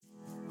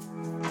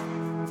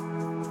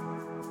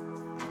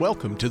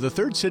Welcome to the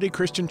Third City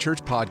Christian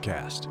Church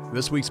Podcast.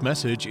 This week's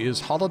message is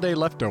Holiday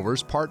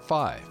Leftovers Part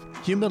 5,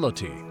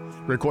 Humility,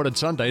 recorded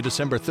Sunday,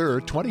 December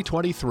 3rd,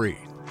 2023.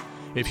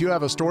 If you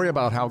have a story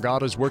about how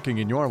God is working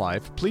in your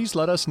life, please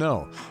let us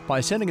know by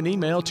sending an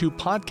email to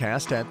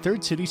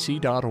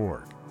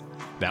podcast@thirdcityc.org.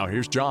 Now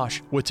here's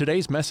Josh with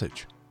today's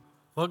message.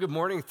 Well, good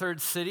morning,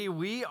 Third City.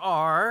 We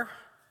are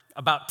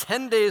about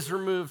 10 days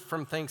removed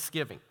from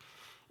Thanksgiving.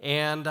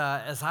 And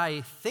as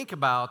I think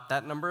about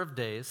that number of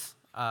days,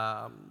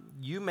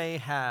 you may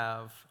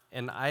have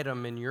an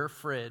item in your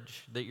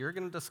fridge that you're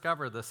going to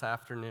discover this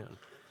afternoon.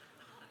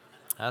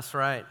 That's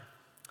right.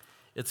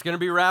 It's going to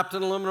be wrapped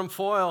in aluminum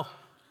foil.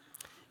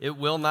 It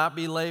will not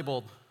be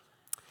labeled.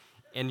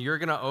 And you're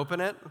going to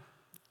open it,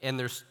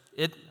 and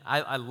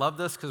I love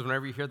this because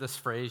whenever you hear this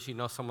phrase, you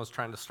know someone's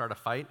trying to start a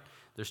fight.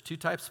 There's two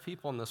types of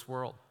people in this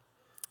world.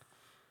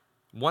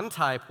 One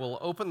type will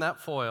open that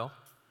foil,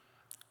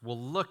 will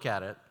look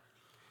at it,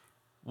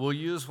 will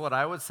use what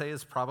I would say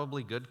is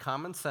probably good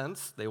common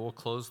sense. They will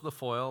close the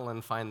foil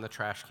and find the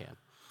trash can.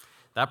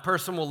 That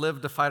person will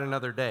live to fight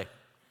another day.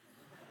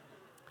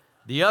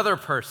 The other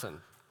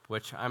person,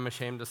 which I'm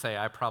ashamed to say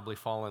I probably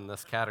fall in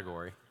this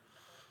category,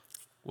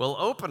 will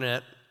open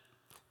it,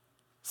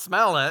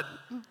 smell it,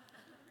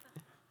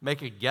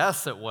 make a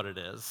guess at what it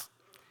is,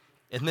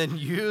 and then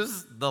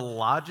use the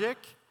logic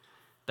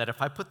that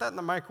if I put that in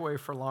the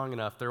microwave for long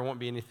enough, there won't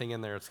be anything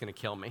in there that's going to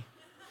kill me.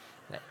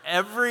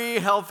 Every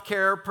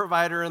healthcare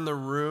provider in the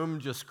room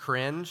just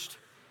cringed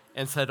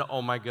and said,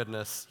 oh my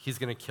goodness, he's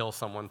going to kill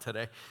someone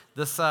today.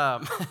 This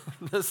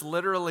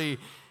literally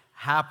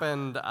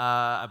happened,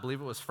 I believe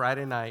it was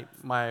Friday night.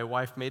 My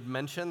wife made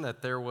mention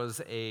that there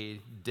was a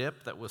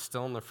dip that was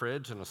still in the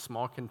fridge in a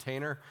small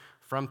container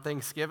from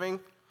Thanksgiving.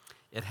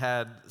 It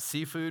had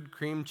seafood,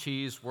 cream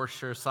cheese,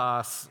 Worcestershire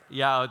sauce,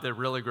 they're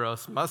really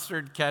gross,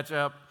 mustard,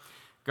 ketchup,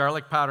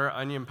 garlic powder,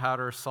 onion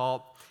powder,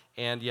 salt.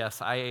 And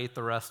yes, I ate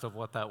the rest of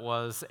what that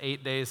was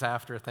 8 days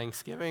after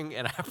Thanksgiving,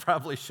 and I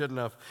probably shouldn't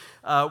have.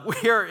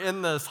 We are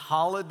in this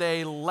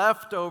holiday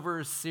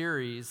leftovers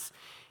series,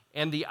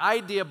 and the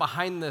idea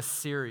behind this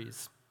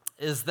series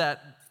is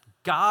that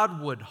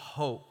God would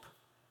hope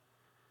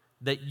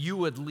that you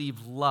would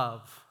leave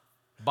love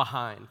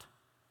behind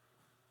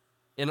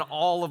in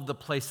all of the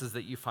places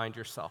that you find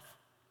yourself.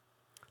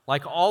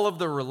 Like all of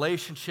the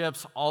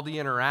relationships, all the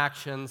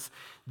interactions,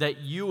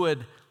 that you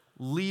would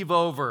leave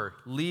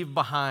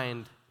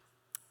behind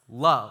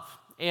love.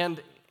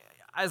 And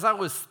as I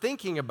was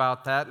thinking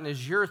about that, and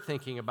as you're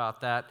thinking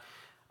about that,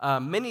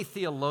 many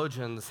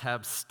theologians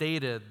have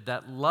stated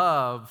that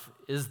love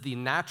is the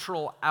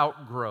natural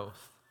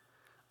outgrowth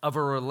of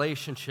a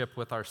relationship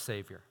with our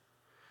Savior.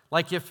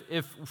 Like if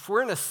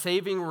we're in a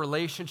saving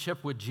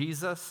relationship with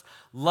Jesus,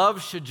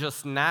 love should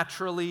just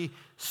naturally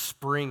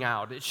spring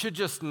out. It should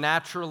just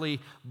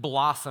naturally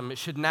blossom. It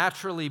should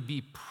naturally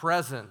be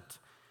present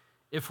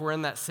if we're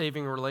in that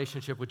saving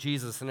relationship with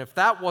Jesus. And if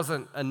that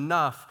wasn't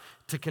enough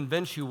to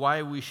convince you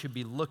why we should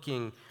be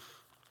looking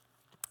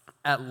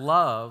at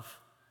love,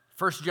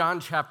 1 John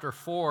chapter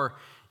 4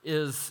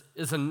 is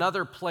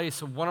another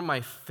place of one of my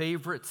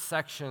favorite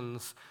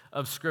sections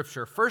of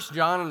Scripture. 1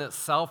 John in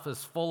itself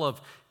is full of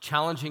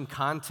challenging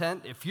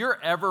content. If you're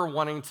ever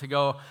wanting to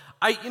go,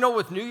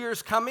 with New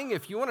Year's coming,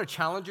 if you want to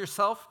challenge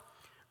yourself,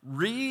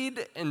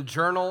 read and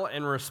journal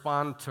and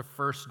respond to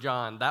 1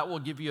 John. That will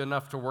give you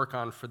enough to work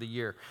on for the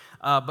year.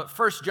 But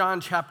 1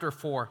 John chapter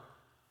 4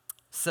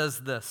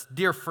 says this,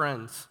 "Dear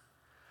friends,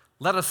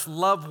 let us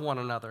love one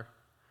another,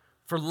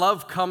 for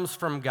love comes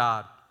from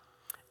God.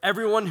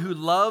 Everyone who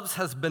loves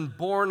has been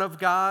born of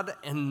God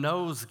and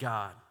knows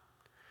God.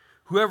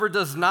 Whoever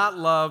does not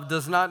love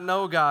does not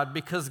know God,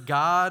 because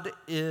God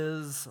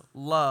is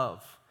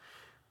love.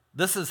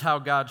 This is how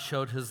God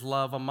showed his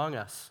love among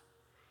us.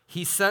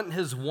 He sent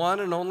his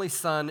one and only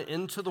Son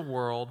into the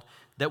world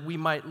that we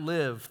might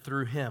live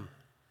through him.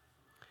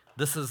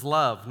 This is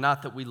love,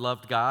 not that we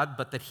loved God,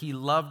 but that he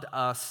loved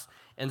us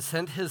and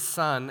sent his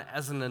Son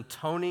as an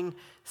atoning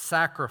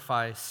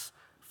sacrifice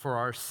for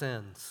our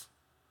sins.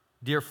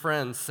 Dear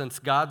friends, since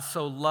God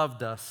so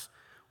loved us,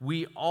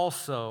 we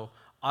also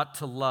ought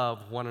to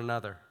love one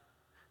another.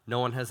 No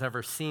one has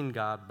ever seen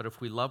God, but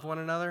if we love one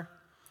another,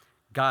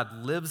 God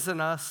lives in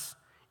us,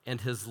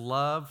 and his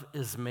love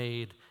is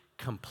made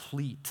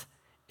complete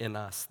in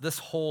us." This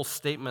whole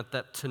statement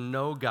that to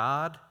know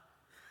God,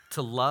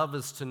 to love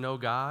is to know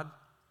God,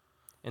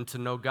 and to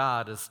know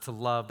God is to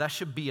love, that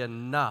should be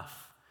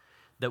enough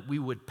that we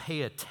would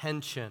pay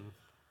attention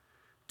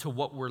to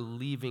what we're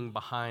leaving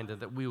behind,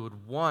 and that we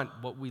would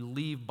want what we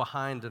leave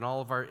behind in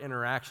all of our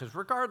interactions,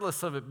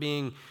 regardless of it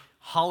being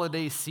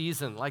holiday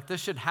season. Like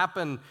this should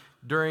happen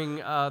during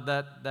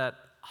that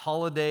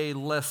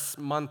holiday-less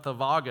month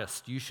of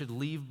August. You should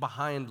leave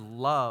behind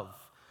love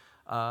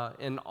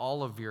in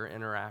all of your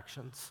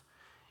interactions.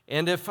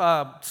 And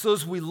so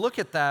as we look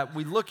at that,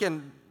 we've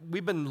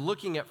been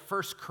looking at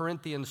 1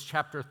 Corinthians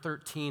chapter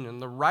 13,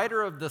 and the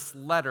writer of this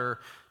letter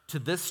to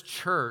this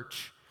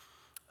church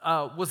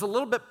was a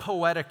little bit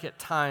poetic at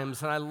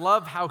times, and I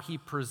love how he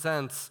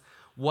presents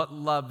what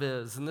love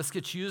is. And this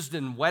gets used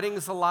in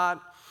weddings a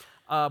lot.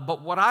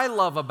 But what I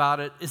love about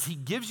it is he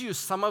gives you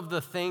some of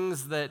the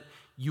things that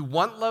you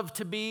want love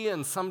to be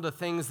and some of the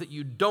things that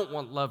you don't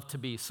want love to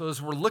be. So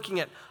as we're looking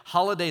at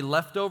holiday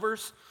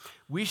leftovers,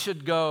 we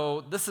should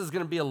go, this is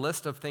going to be a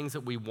list of things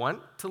that we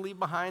want to leave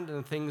behind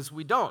and things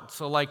we don't.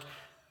 So like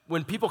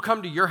when people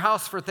come to your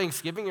house for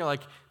Thanksgiving, you're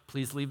like,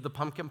 please leave the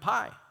pumpkin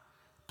pie.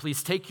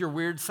 Please take your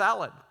weird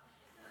salad.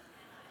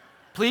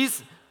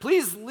 Please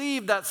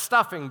leave that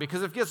stuffing,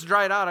 because if it gets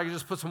dried out, I can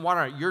just put some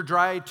water on it. Your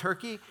dry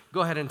turkey,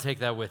 go ahead and take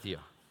that with you.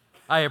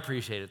 I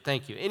appreciate it.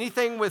 Thank you.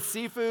 Anything with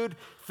seafood,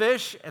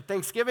 fish at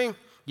Thanksgiving?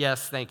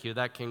 Yes, thank you.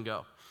 That can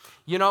go.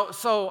 You know,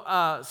 so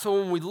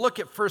when we look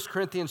at 1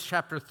 Corinthians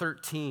chapter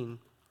 13,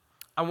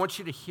 I want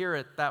you to hear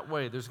it that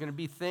way. There's going to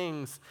be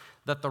things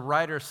that the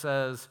writer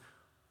says,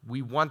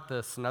 we want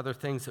this, and other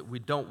things that we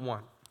don't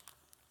want.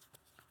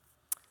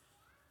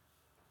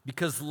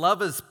 Because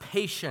love is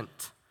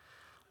patient.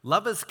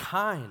 Love is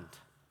kind.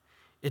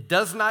 It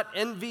does not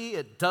envy.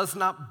 It does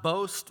not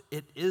boast.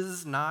 It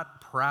is not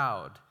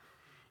proud.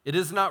 It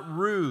is not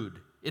rude.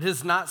 It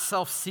is not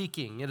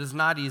self-seeking. It is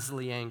not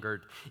easily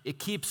angered. It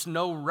keeps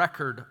no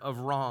record of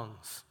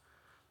wrongs.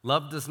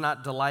 Love does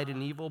not delight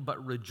in evil,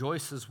 but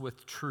rejoices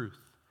with truth.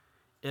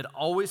 It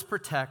always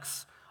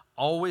protects,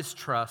 always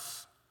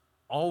trusts,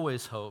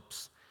 always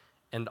hopes,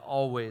 and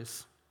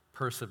always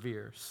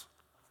perseveres.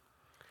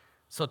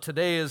 So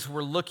today, as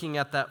we're looking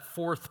at that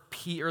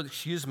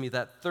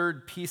that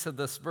third piece of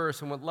this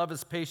verse, and what love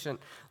is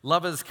patient,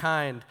 love is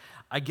kind,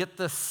 I get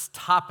this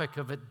topic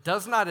of it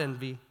does not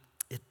envy,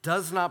 it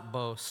does not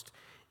boast,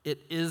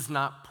 it is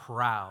not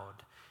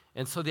proud.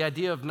 And so the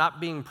idea of not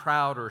being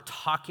proud or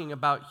talking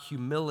about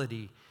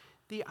humility,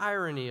 the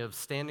irony of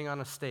standing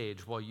on a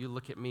stage while you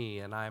look at me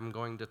and I'm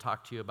going to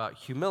talk to you about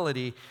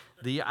humility,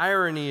 the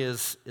irony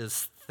is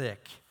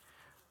thick.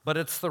 But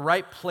it's the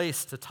right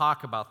place to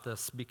talk about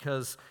this,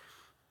 because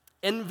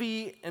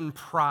envy and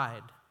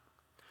pride,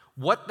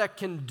 what that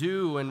can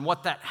do and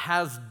what that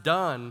has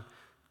done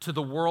to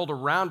the world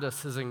around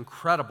us is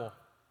incredible.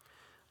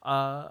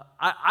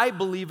 I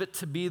believe it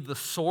to be the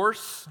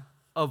source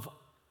of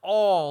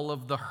all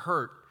of the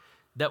hurt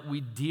that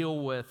we deal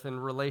with in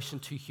relation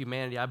to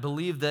humanity. I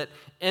believe that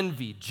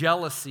envy,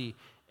 jealousy,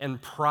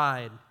 and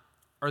pride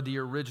are the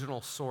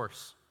original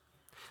source.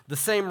 The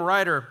same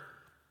writer,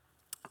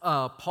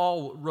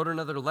 Paul, wrote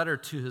another letter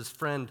to his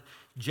friend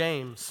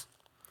James.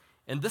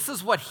 And this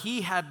is what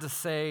he had to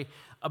say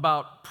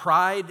about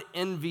pride,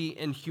 envy,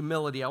 and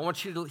humility. I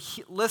want you to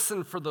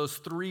listen for those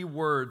three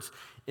words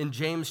in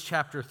James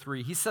chapter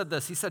 3. He said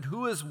this, he said,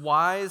 "Who is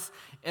wise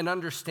and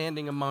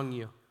understanding among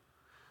you?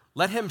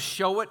 Let him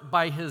show it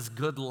by his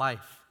good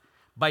life,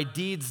 by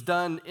deeds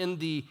done in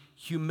the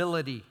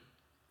humility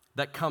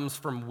that comes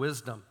from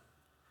wisdom.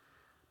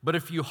 But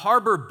if you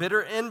harbor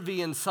bitter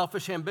envy and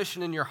selfish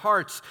ambition in your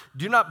hearts,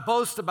 do not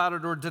boast about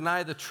it or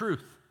deny the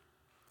truth.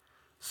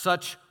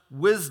 Such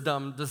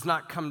wisdom does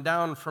not come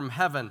down from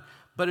heaven,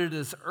 but it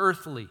is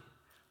earthly,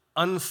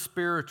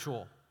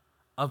 unspiritual,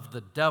 of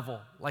the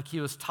devil." Like he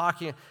was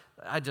talking,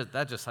 I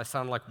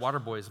sound like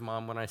Waterboy's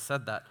mom when I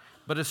said that.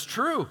 But it's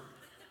true.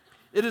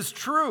 It is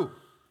true.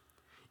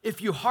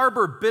 If you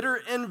harbor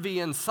bitter envy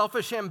and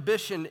selfish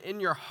ambition in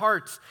your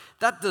hearts,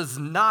 that does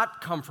not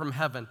come from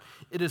heaven.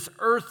 It is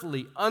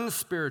earthly,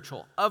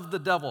 unspiritual, of the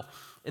devil.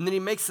 And then he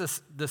makes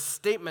this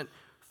statement,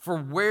 "For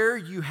where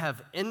you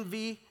have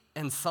envy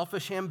and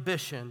selfish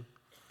ambition,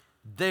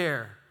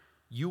 there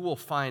you will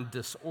find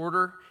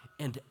disorder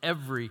and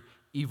every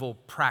evil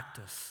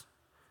practice."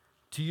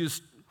 To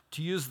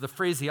use the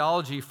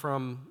phraseology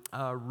from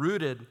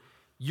Rooted,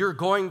 you're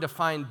going to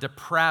find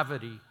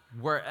depravity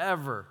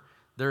wherever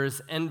there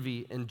is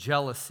envy and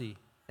jealousy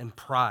and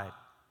pride.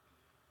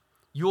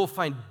 You will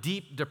find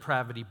deep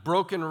depravity,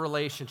 broken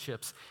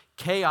relationships,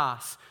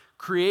 chaos,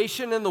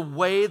 creation in the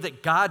way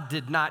that God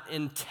did not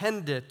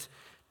intend it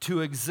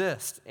to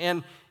exist.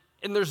 And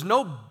there's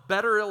no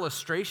better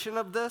illustration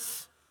of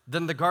this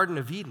than the Garden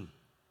of Eden.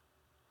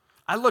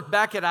 I look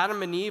back at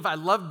Adam and Eve, I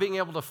love being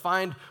able to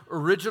find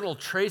original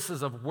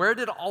traces of where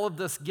did all of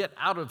this get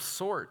out of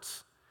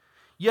sorts.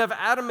 You have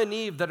Adam and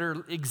Eve that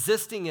are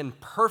existing in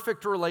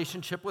perfect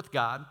relationship with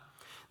God.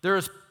 There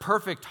is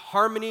perfect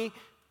harmony,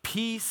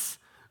 peace,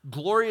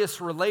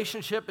 glorious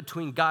relationship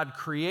between God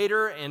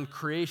creator and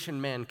creation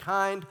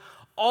mankind.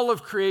 All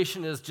of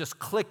creation is just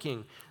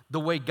clicking the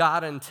way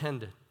God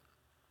intended.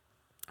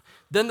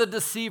 Then the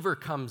deceiver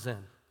comes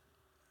in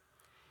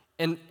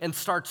and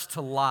starts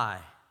to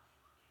lie.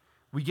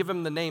 We give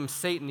him the name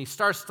Satan. He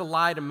starts to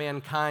lie to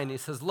mankind. He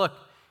says, "Look,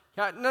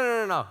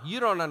 no, you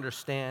don't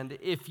understand.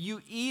 If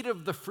you eat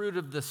of the fruit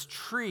of this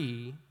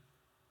tree,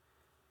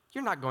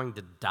 you're not going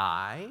to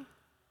die.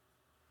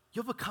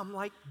 You'll become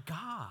like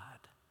God."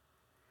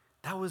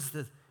 That was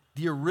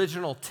the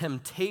original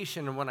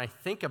temptation. And when I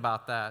think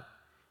about that,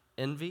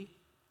 envy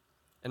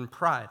and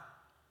pride.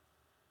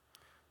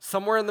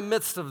 Somewhere in the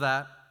midst of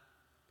that,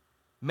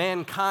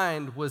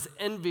 mankind was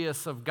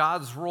envious of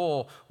God's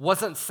role,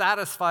 wasn't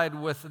satisfied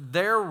with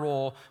their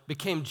role,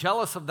 became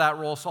jealous of that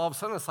role. So all of a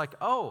sudden it's like,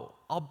 oh,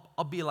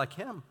 I'll be like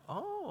him.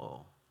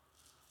 Oh,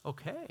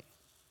 okay.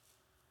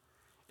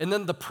 And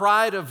then the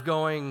pride of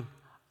going,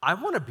 I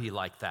want to be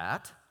like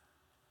that.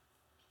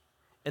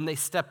 And they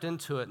stepped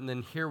into it, and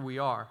then here we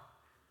are.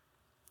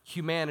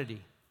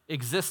 Humanity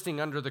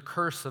existing under the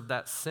curse of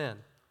that sin.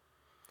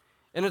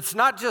 And it's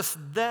not just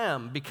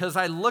them, because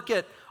I look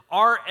at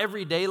our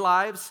everyday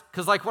lives,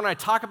 because like when I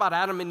talk about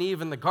Adam and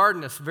Eve in the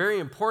garden, it's very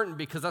important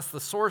because that's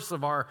the source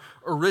of our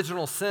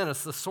original sin.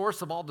 It's the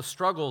source of all the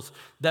struggles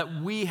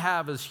that we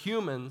have as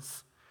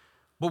humans.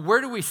 But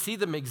where do we see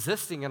them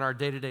existing in our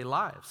day-to-day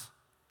lives?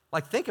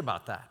 Like, think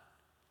about that.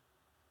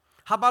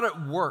 How about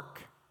at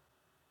work?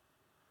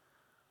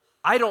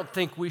 I don't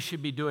think we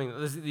should be doing,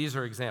 these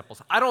are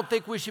examples. I don't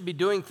think we should be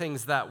doing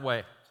things that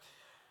way.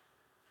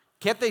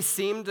 Can't they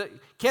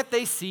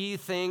see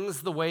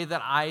things the way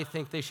that I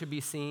think they should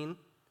be seen?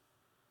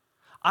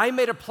 I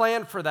made a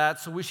plan for that,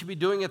 so we should be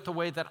doing it the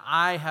way that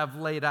I have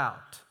laid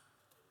out.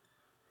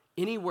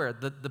 Anywhere,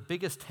 the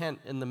biggest hint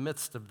in the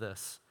midst of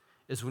this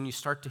is when you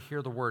start to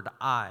hear the word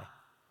I.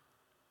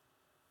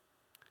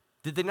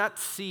 Did they not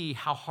see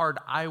how hard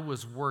I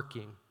was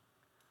working?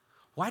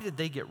 Why did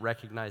they get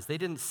recognized? They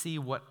didn't see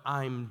what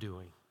I'm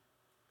doing.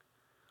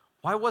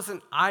 Why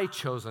wasn't I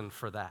chosen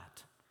for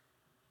that?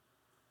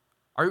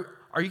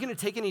 Are you going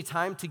to take any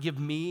time to give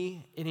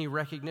me any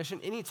recognition?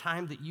 Any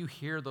time that you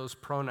hear those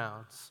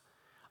pronouns,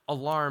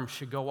 alarm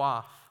should go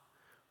off.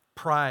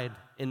 Pride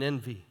and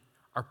envy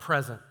are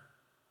present.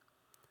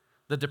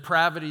 The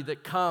depravity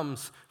that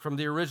comes from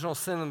the original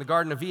sin in the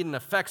Garden of Eden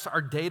affects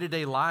our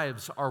day-to-day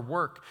lives, our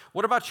work.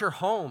 What about your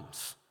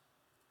homes?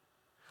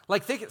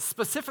 Like, think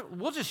specific,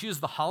 we'll just use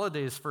the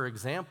holidays for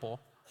example.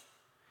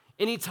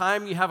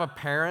 Anytime you have a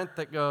parent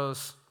that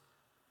goes,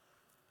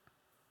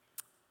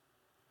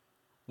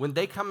 when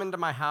they come into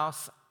my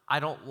house, I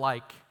don't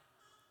like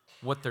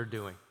what they're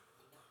doing.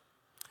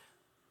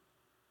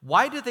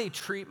 Why do they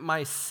treat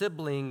my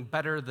sibling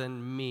better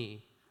than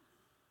me?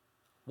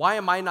 Why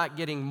am I not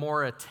getting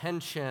more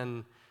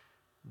attention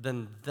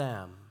than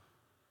them?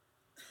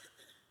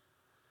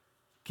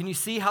 Can you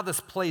see how this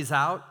plays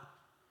out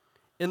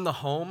in the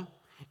home?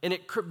 And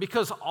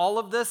because all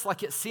of this,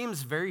 like, it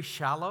seems very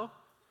shallow,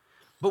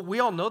 but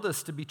we all know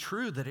this to be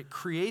true, that it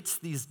creates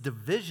these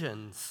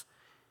divisions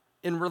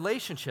in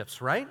relationships,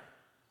 right?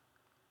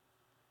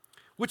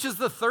 Which is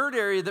the third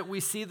area that we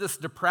see this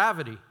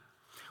depravity.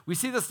 We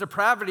see this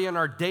depravity in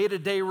our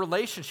day-to-day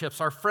relationships,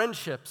 our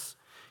friendships,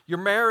 your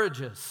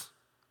marriages,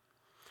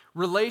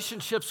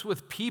 relationships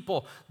with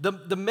people.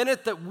 The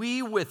minute that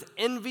we, with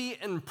envy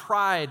and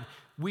pride,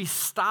 we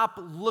stop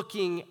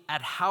looking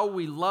at how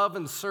we love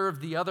and serve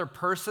the other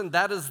person,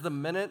 that is the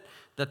minute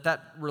that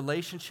that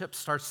relationship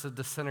starts to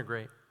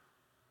disintegrate.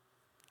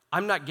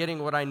 I'm not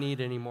getting what I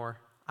need anymore.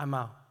 I'm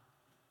out.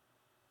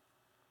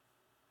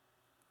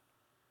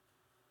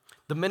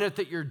 The minute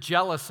that you're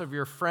jealous of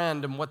your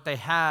friend and what they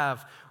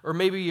have, or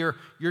maybe you're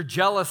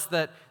jealous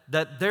that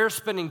they're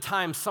spending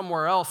time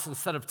somewhere else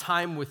instead of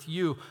time with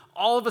you,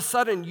 all of a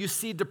sudden you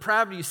see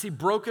depravity, you see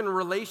broken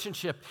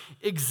relationship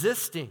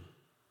existing.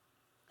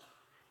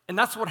 And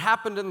that's what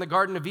happened in the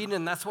Garden of Eden,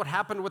 and that's what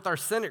happened with our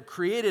sin. It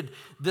created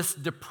this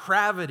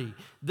depravity,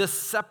 this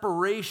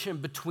separation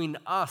between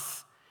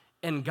us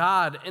and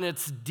God, and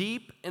it's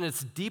deep, and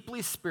it's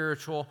deeply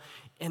spiritual,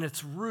 and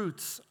its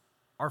roots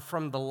are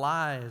from the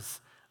lies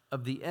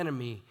of the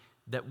enemy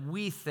that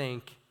we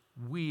think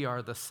we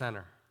are the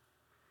center.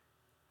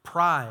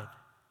 Pride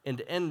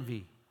and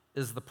envy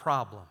is the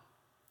problem.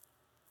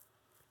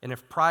 And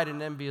if pride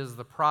and envy is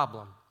the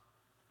problem,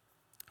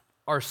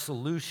 our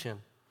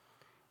solution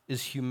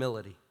is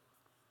humility.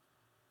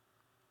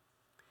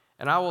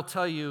 And I will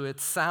tell you, it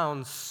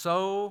sounds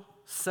so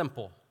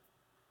simple.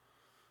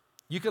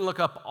 You can look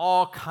up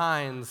all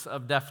kinds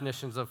of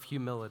definitions of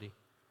humility.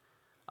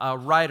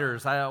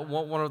 Writers,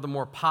 one of the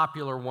more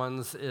popular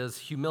ones is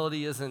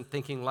humility isn't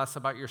thinking less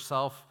about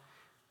yourself,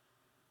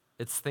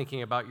 it's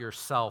thinking about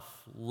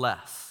yourself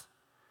less.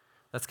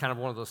 That's kind of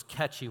one of those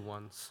catchy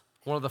ones.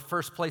 One of the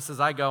first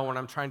places I go when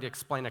I'm trying to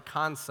explain a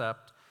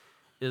concept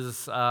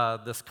is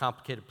this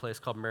complicated place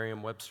called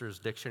Merriam-Webster's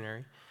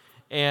Dictionary.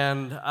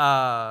 And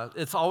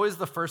it's always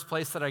the first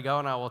place that I go,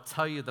 and I will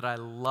tell you that I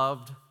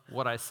loved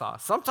what I saw.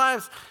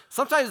 Sometimes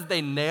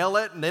they nail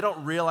it, and they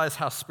don't realize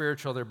how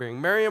spiritual they're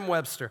being.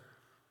 Merriam-Webster,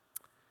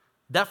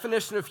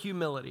 definition of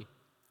humility: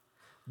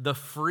 the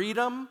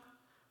freedom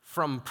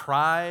from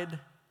pride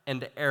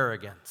and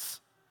arrogance.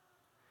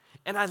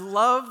 And I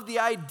love the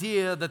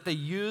idea that they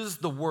use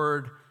the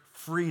word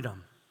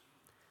freedom.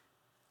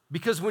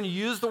 Because when you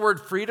use the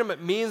word freedom,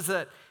 it means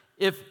that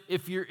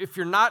if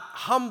you're not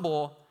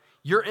humble,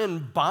 you're in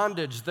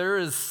bondage. There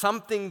is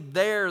something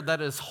there that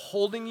is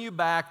holding you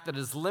back, that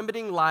is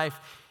limiting life,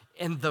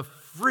 and the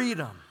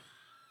freedom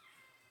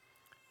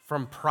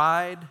from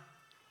pride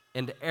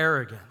and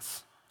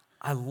arrogance.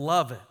 I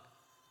love it.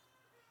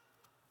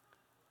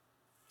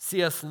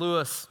 C.S.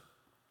 Lewis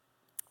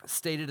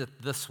stated it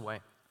this way: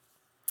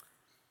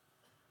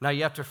 Now,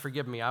 you have to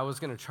forgive me. I was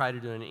going to try to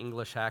do an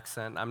English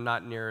accent. I'm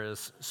not near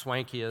as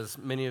swanky as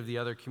many of the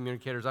other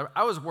communicators.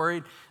 I was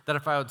worried that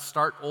if I would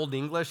start Old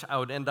English, I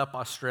would end up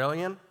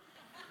Australian,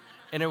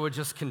 and it would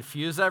just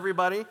confuse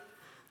everybody.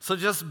 So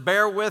just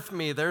bear with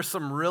me. There's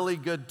some really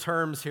good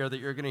terms here that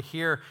you're going to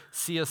hear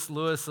C.S.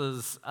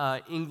 Lewis's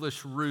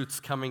English roots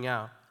coming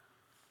out.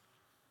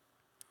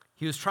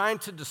 He was trying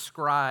to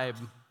describe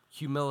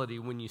humility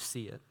when you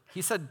see it.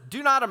 He said,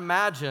 do not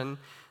imagine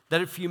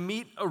that if you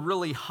meet a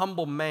really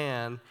humble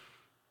man,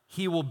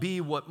 he will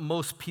be what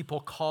most people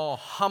call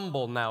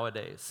humble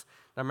nowadays.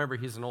 Now remember,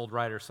 he's an old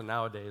writer, so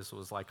nowadays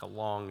was like a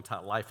long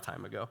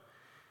lifetime ago.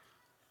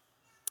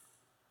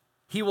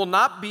 He will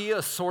not be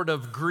a sort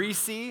of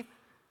greasy,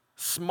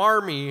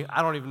 smarmy,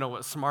 I don't even know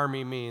what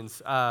smarmy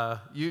means.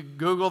 You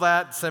Google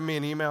that, send me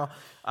an email,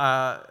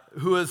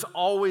 who is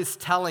always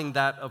telling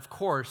that, of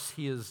course,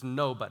 he is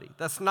nobody.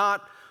 That's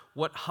not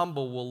what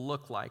humble will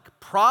look like.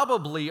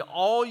 Probably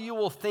all you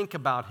will think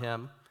about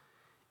him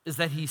is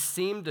that he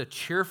seemed a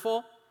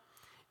cheerful,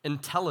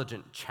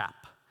 intelligent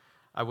chap.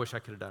 I wish I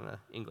could have done an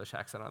English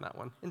accent on that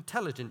one.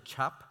 Intelligent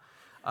chap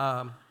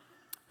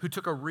who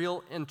took a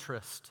real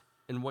interest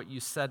in what you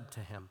said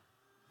to him.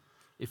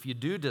 If you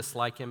do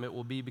dislike him, it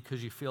will be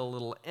because you feel a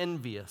little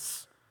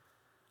envious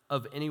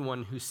of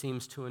anyone who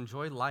seems to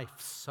enjoy life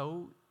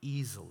so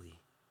easily.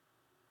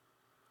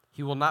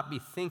 He will not be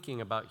thinking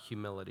about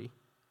humility.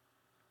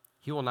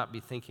 He will not be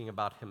thinking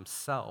about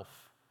himself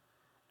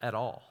at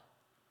all.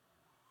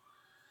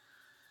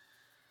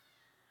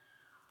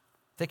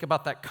 Think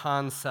about that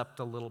concept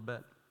a little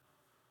bit.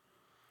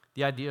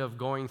 The idea of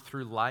going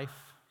through life,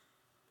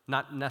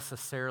 not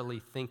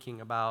necessarily thinking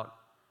about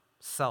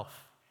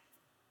self.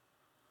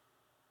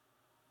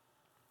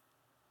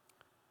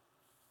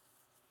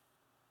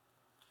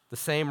 The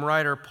same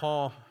writer,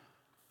 Paul,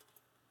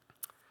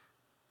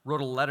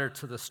 wrote a letter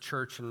to this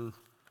church in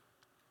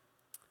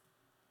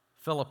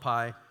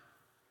Philippi.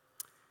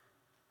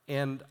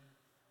 And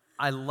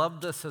I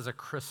love this as a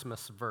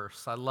Christmas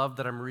verse. I love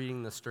that I'm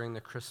reading this during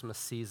the Christmas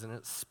season.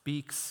 It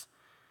speaks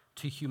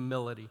to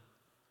humility.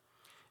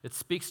 It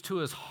speaks to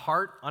his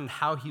heart on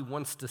how he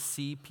wants to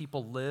see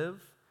people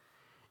live.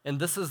 And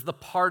this is the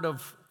part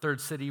of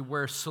Third City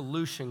where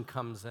solution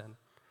comes in.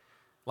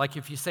 Like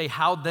if you say,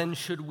 how then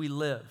should we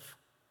live?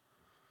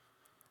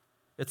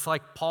 It's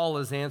like Paul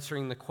is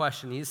answering the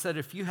question. He said,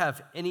 if you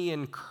have any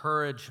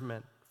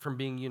encouragement from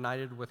being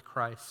united with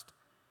Christ,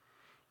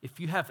 if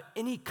you have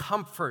any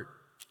comfort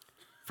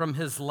from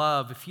his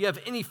love, if you have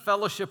any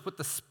fellowship with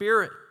the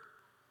Spirit,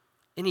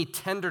 any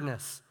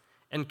tenderness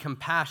and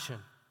compassion,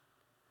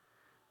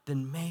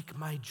 then make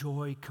my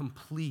joy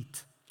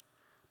complete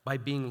by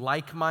being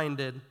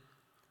like-minded,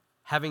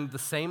 having the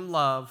same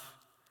love,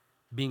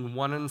 being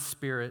one in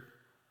spirit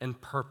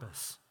and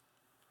purpose.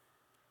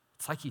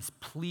 It's like he's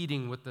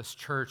pleading with this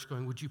church,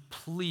 going, would you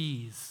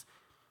please,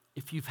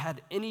 if you've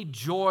had any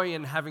joy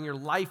in having your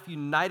life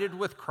united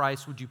with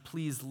Christ, would you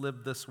please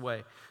live this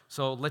way?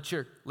 So let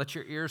your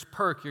ears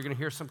perk. You're going to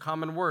hear some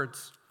common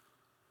words.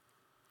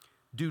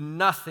 Do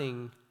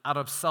nothing out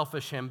of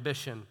selfish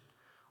ambition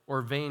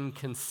or vain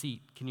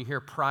conceit. Can you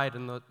hear pride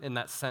in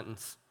that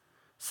sentence?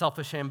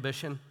 Selfish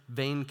ambition,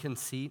 vain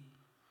conceit.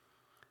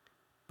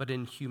 But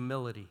in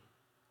humility,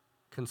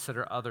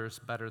 consider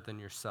others better than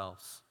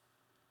yourselves.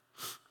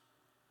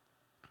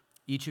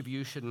 Each of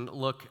you should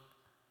look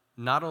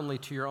not only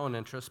to your own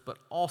interests, but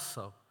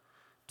also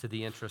to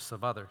the interests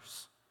of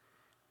others.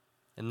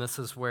 And this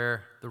is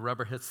where the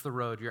rubber hits the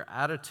road. Your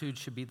attitude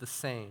should be the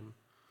same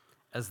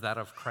as that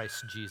of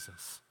Christ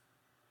Jesus,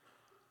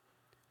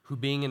 who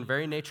being in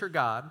very nature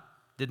God,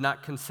 did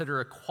not consider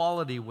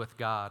equality with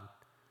God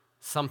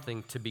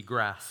something to be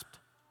grasped,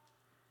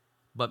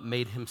 but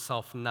made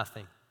himself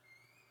nothing,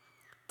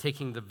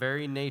 taking the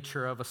very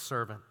nature of a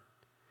servant,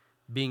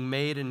 being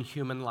made in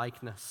human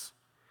likeness,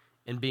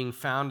 and being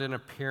found in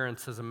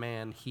appearance as a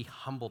man, he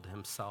humbled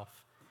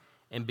himself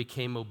and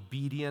became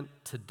obedient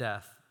to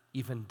death,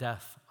 even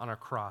death on a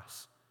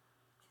cross.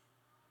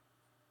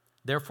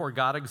 Therefore,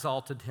 God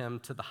exalted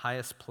him to the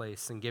highest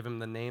place and gave him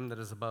the name that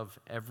is above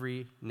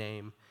every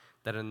name,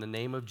 that in the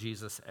name of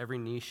Jesus every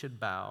knee should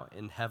bow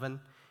in heaven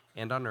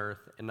and on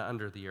earth and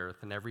under the earth,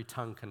 and every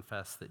tongue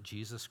confess that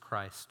Jesus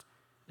Christ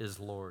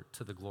is Lord,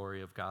 to the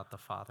glory of God the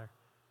Father.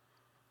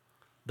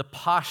 The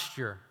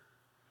posture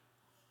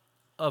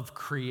of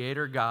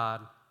Creator God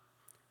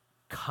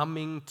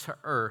coming to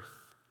earth,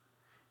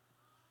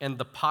 and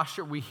the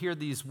posture, we hear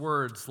these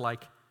words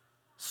like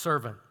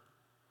servant,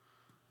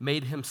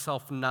 made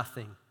himself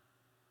nothing,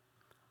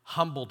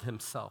 humbled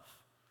himself,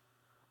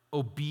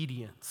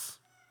 obedience.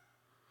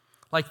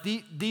 Like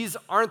these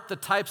aren't the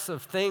types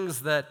of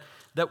things that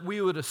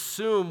we would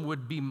assume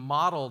would be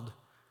modeled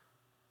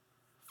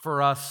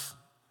for us,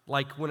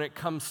 like when it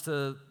comes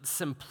to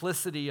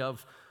simplicity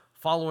of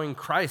following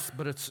Christ,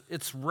 but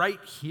it's right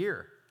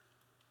here.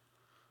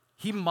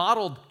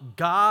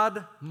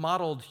 God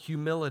modeled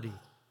humility.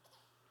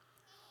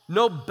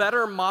 No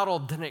better model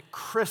than at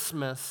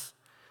Christmas,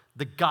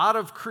 the God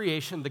of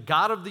creation, the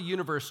God of the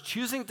universe,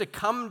 choosing to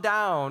come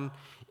down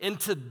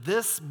into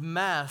this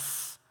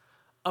mess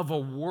of a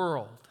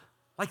world.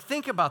 Like,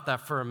 think about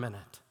that for a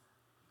minute.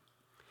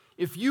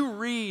 If you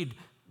read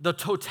the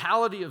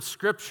totality of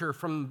Scripture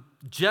from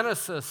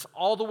Genesis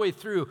all the way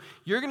through,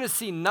 you're going to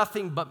see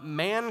nothing but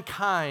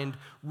mankind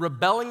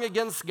rebelling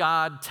against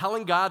God,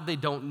 telling God they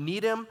don't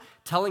need Him,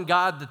 telling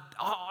God that,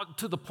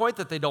 to the point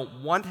that they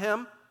don't want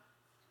Him.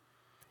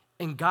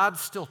 And God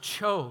still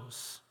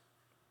chose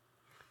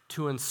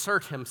to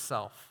insert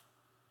Himself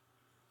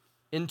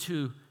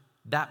into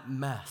that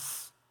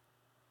mess,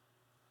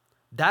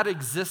 that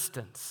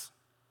existence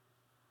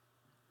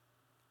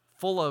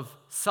full of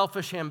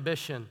selfish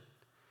ambition.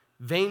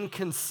 Vain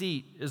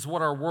conceit is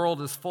what our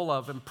world is full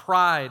of, and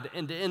pride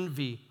and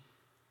envy.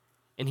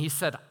 And He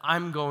said,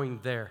 I'm going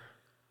there.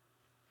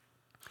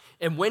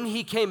 And when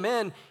He came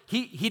in,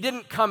 He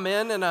didn't come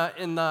in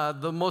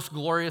the most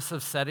glorious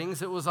of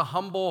settings. It was a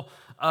humble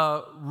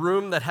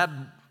room that had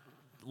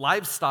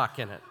livestock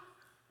in it.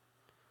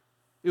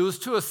 It was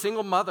to a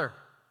single mother,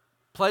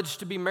 pledged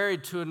to be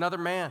married to another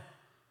man.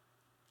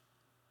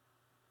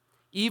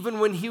 Even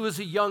when He was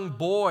a young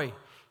boy,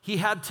 He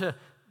had to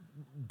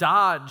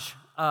dodge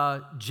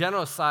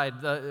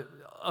genocide, the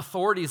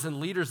authorities and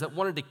leaders that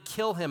wanted to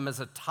kill Him as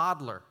a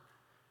toddler.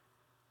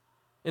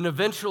 And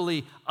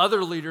eventually,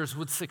 other leaders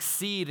would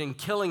succeed in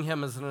killing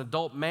Him as an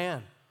adult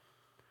man.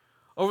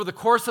 Over the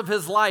course of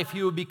His life,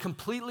 He would be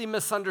completely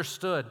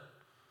misunderstood,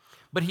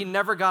 but He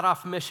never got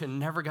off mission,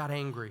 never got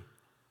angry.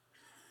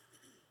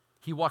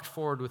 He walked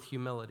forward with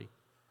humility.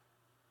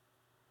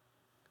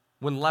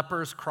 When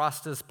lepers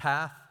crossed His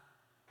path,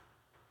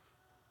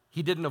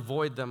 He didn't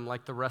avoid them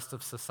like the rest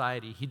of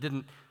society. He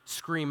didn't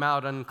scream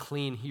out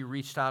unclean. He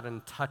reached out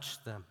and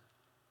touched them.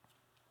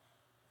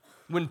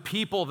 When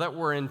people that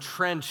were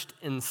entrenched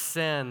in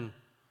sin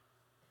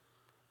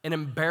and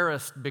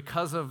embarrassed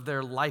because of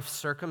their life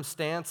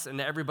circumstance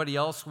and everybody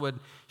else would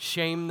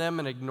shame them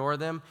and ignore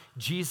them,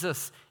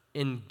 Jesus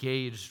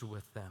engaged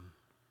with them.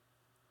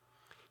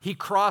 He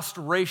crossed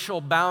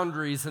racial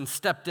boundaries and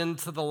stepped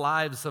into the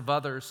lives of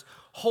others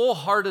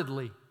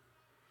wholeheartedly,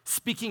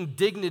 speaking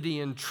dignity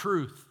and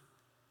truth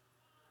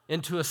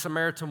into a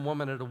Samaritan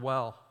woman at a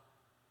well.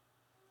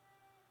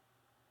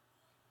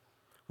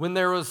 When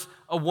there was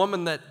a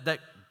woman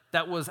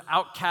that was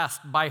outcast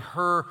by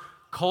her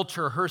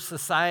culture, her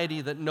society,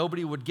 that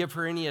nobody would give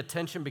her any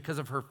attention because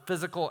of her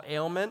physical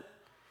ailment,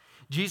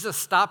 Jesus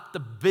stopped the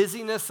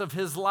busyness of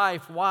His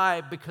life.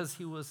 Why? Because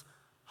He was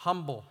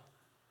humble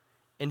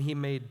and He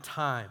made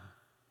time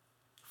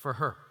for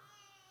her.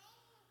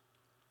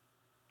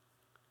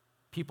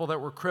 People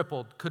that were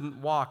crippled couldn't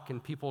walk,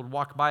 and people would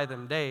walk by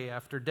them day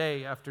after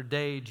day after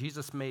day.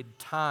 Jesus made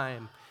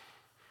time.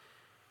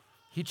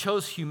 He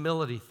chose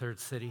humility, Third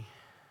City.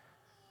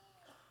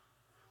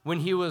 When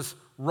He was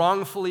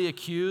wrongfully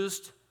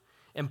accused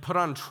and put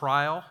on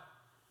trial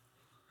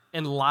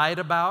and lied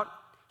about,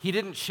 He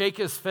didn't shake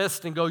His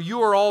fist and go,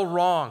 "You are all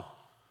wrong."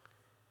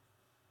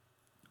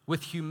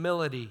 With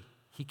humility,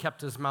 He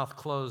kept His mouth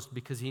closed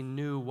because He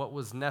knew what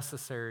was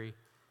necessary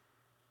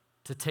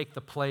to take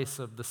the place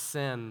of the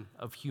sin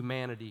of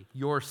humanity,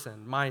 your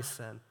sin, my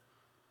sin.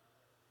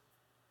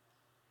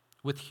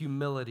 With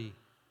humility,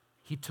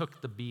 He took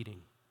the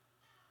beating.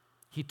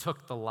 He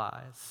took the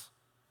lies.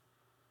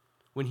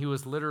 When He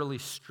was literally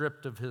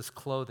stripped of His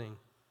clothing,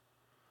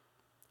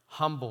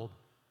 humbled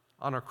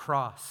on a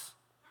cross,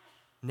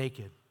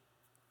 naked.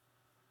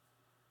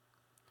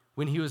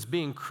 When He was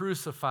being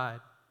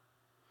crucified,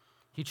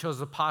 He chose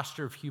a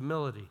posture of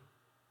humility,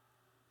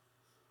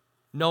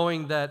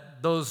 knowing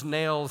that those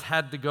nails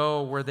had to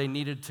go where they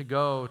needed to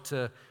go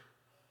to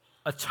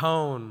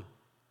atone,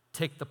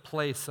 take the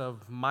place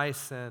of my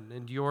sin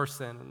and your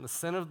sin and the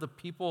sin of the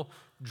people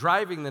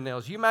driving the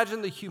nails. You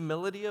imagine the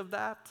humility of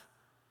that?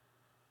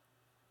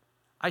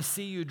 I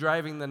see you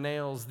driving the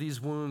nails. These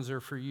wounds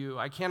are for you.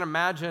 I can't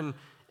imagine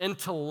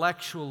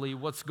intellectually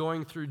what's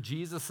going through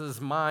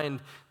Jesus'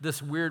 mind,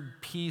 this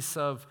weird piece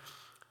of,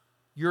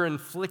 you're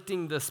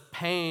inflicting this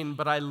pain,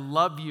 but I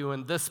love you,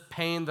 and this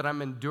pain that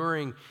I'm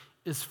enduring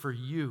is for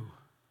you.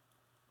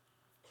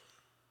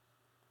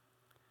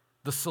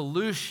 The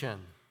solution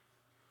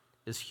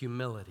is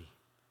humility.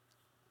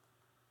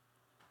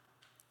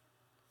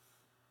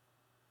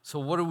 So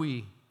what do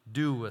we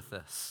do with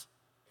this?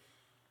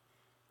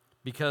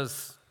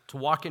 Because to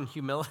walk in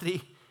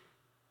humility,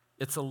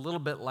 it's a little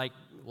bit like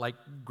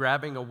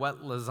grabbing a wet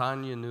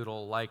lasagna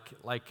noodle.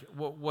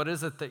 What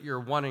is it that you're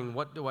wanting?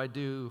 What do I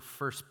do?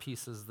 First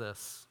piece is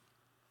this.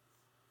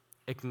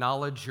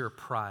 Acknowledge your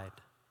pride.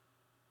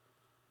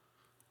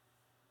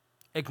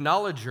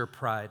 Acknowledge your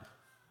pride.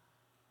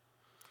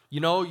 You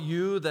know,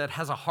 you that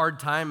has a hard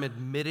time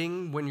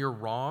admitting when you're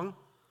wrong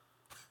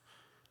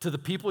to the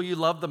people you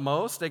love the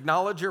most,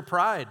 acknowledge your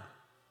pride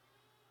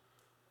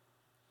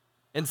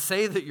and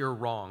say that you're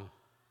wrong.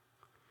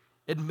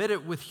 Admit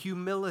it with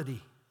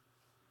humility,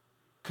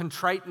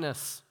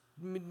 contriteness,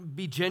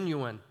 be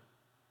genuine.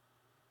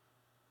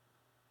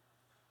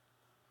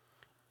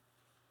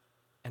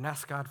 And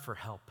ask God for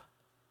help.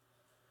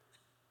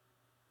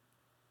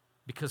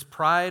 because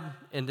pride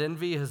and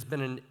envy has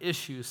been an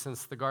issue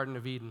since the Garden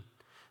of Eden.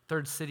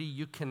 Third City,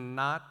 you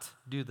cannot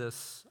do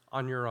this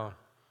on your own.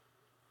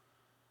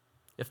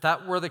 If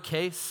that were the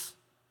case,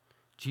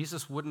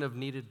 Jesus wouldn't have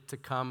needed to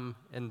come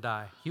and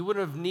die.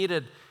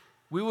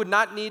 We would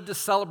not need to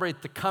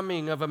celebrate the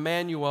coming of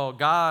Emmanuel,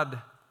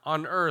 God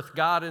on earth,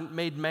 God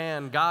made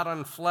man, God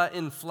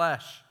in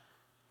flesh.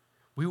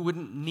 We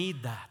wouldn't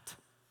need that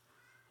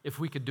if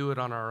we could do it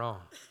on our own.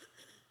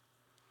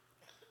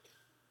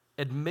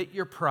 Admit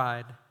your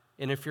pride,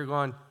 and if you're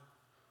going,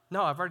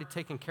 no, I've already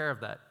taken care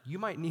of that, you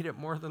might need it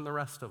more than the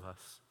rest of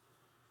us.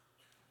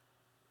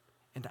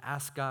 And to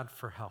ask God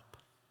for help.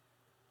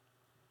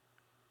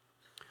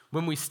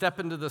 When we step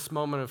into this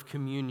moment of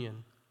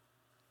communion,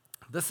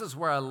 this is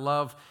where I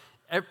love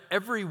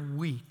every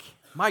week.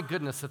 My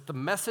goodness, if the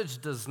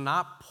message does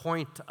not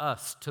point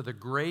us to the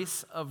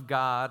grace of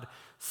God,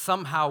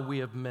 somehow we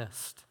have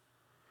missed.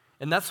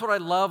 And that's what I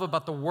love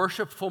about the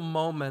worshipful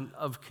moment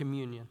of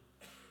communion.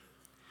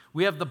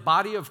 We have the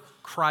body of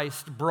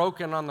Christ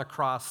broken on the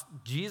cross,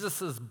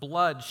 Jesus'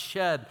 blood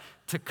shed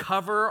to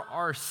cover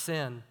our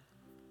sin.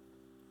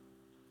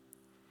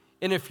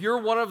 And if you're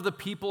one of the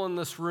people in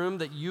this room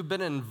that you've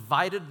been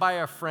invited by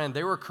a friend,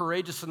 they were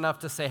courageous enough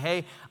to say,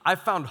 hey, I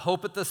found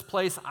hope at this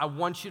place, I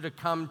want you to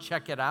come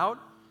check it out.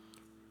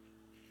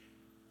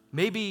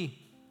 Maybe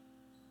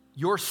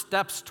your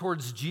steps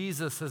towards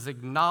Jesus is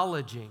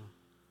acknowledging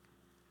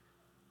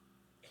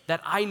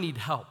that I need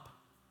help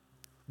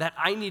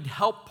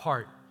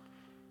part.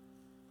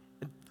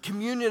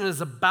 Communion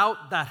is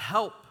about that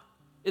help.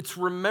 It's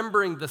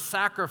remembering the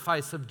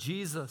sacrifice of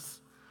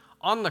Jesus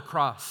on the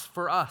cross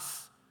for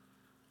us,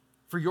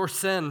 for your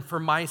sin, for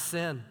my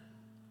sin.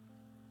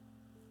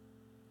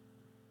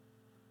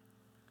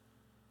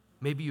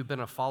 Maybe you've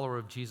been a follower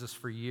of Jesus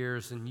for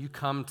years and you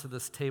come to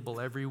this table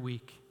every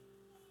week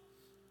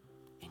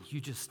and you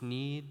just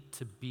need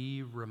to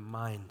be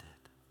reminded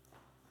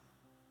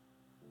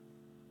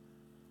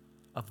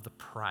of the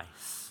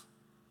price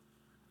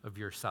of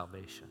your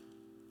salvation.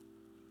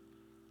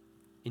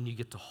 And you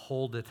get to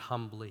hold it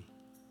humbly,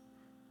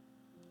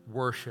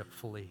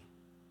 worshipfully,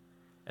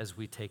 as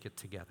we take it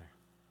together.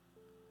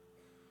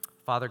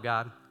 Father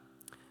God,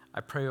 I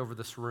pray over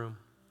this room.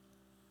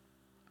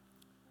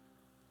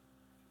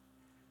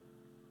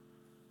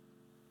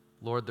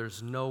 Lord,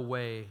 there's no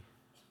way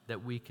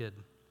that we could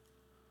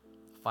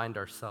find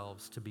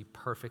ourselves to be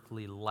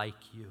perfectly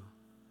like you.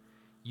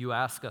 You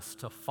ask us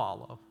to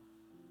follow.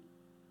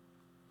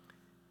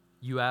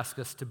 You ask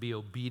us to be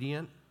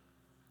obedient.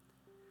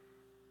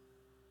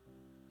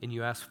 And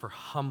you ask for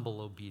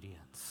humble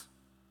obedience.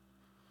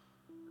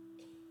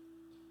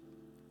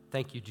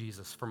 Thank you,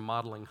 Jesus, for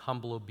modeling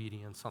humble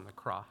obedience on the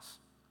cross.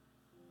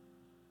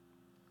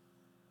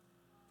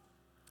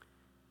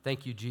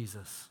 Thank you,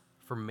 Jesus,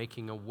 for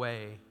making a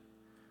way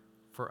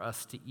for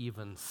us to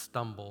even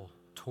stumble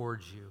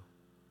towards you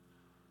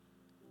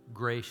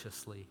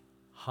graciously,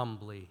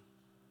 humbly,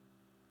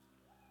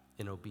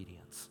 in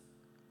obedience.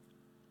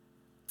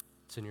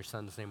 It's in your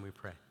Son's name we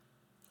pray.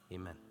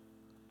 Amen.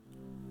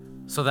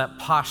 So that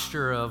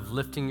posture of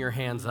lifting your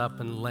hands up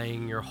and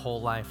laying your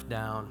whole life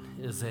down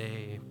is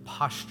a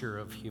posture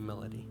of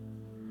humility.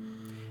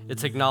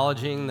 It's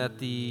acknowledging that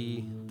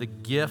the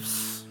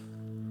gifts,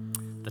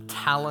 the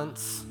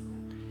talents,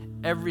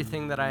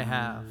 everything that I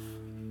have,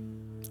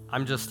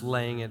 I'm just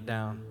laying it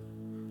down,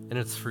 and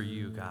it's for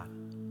you, God.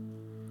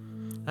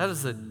 That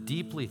is a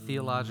deeply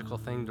theological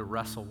thing to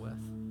wrestle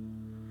with.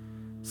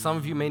 Some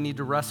of you may need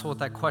to wrestle with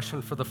that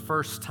question for the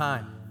first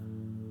time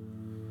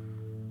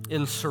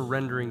in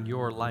surrendering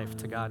your life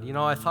to God. You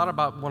know, I thought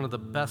about one of the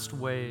best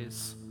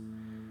ways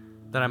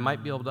that I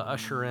might be able to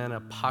usher in a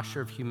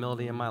posture of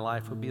humility in my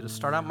life would be to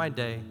start out my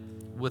day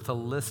with a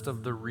list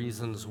of the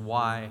reasons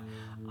why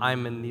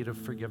I'm in need of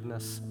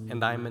forgiveness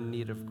and I'm in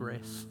need of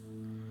grace.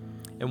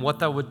 And what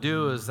that would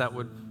do is that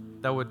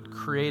would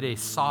create a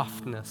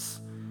softness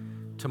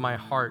to my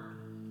heart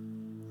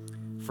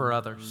for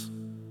others.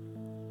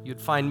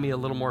 You'd find me a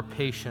little more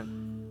patient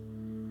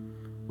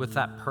with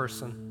that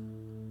person,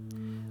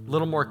 a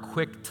little more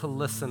quick to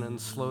listen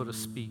and slow to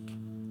speak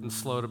and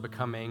slow to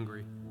become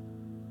angry.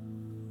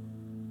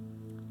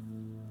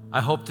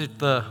 I hope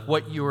that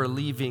what you are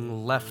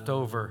leaving left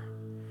over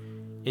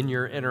in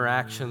your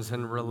interactions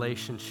and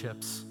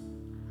relationships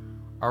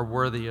are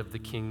worthy of the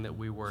King that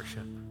we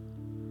worship.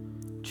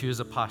 Choose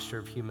a posture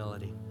of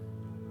humility.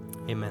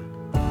 Amen.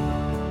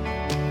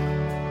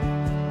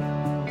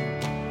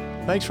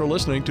 Thanks for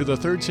listening to the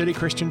Third City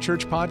Christian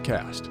Church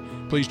podcast.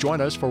 Please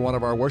join us for one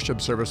of our worship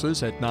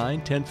services at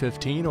 9,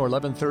 10:15, or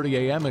 11:30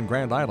 a.m. in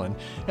Grand Island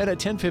and at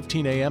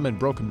 10:15 a.m. in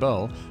Broken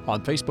Bow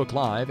on Facebook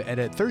Live and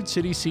at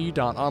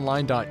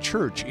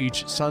thirdcityc.online.church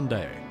each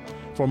Sunday.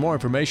 For more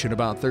information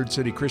about Third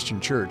City Christian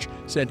Church,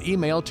 send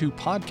email to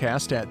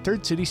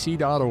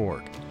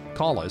podcast@thirdcityc.org.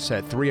 Call us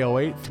at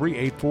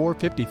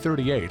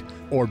 308-384-5038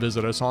 or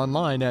visit us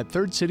online at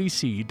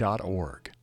thirdcityc.org.